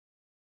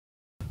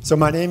So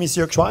my name is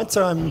Jörg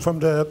Schweitzer. I'm from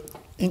the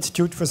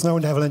Institute for Snow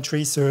and Avalanche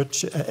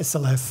Research,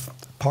 SLF,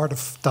 part of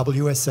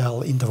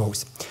WSL in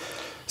Davos.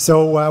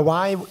 So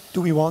why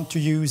do we want to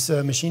use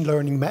machine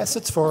learning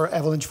methods for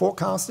avalanche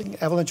forecasting?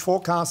 Avalanche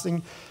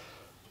forecasting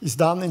is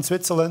done in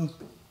Switzerland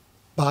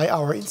by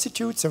our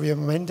institute. So we are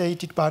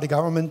mandated by the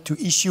government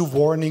to issue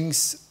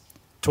warnings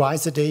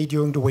twice a day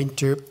during the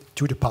winter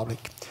to the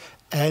public.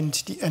 And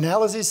the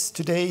analysis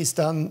today is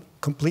done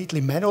completely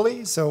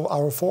manually. So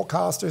our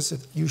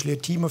forecasters, usually a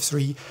team of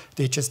 3,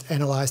 they just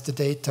analyze the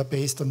data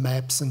based on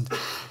maps. And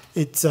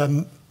it's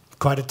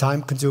quite a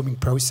time-consuming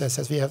process,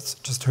 as we have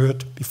just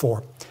heard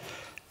before.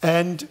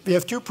 And we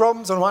have 2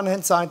 problems. On one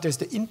hand side, there's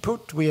the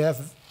input. We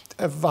have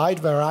a wide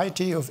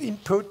variety of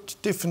input,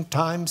 different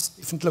times,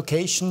 different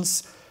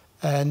locations.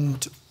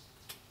 And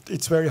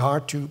it's very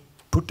hard to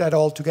put that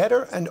all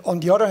together. And on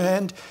the other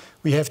hand,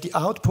 we have the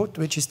output,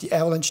 which is the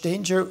avalanche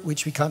danger,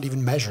 which we can't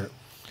even measure.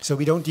 So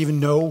we don't even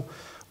know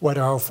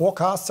whether our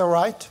forecasts are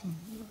right,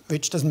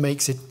 which doesn't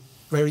make it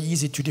very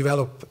easy to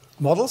develop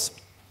models.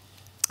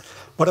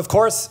 But of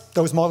course,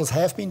 those models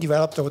have been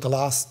developed over the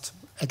last,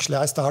 actually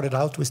I started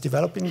out with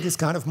developing this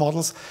kind of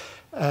models.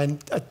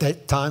 And at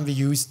that time we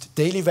used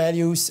daily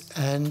values,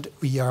 and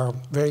we are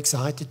very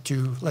excited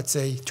to, let's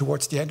say,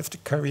 towards the end of the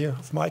career,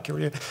 of my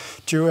career,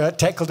 to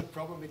tackle the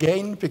problem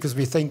again, because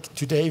we think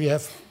today we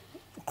have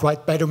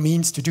quite better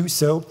means to do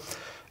so.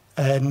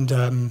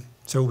 And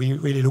so we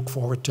really look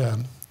forward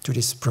to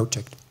this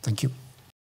project. Thank you.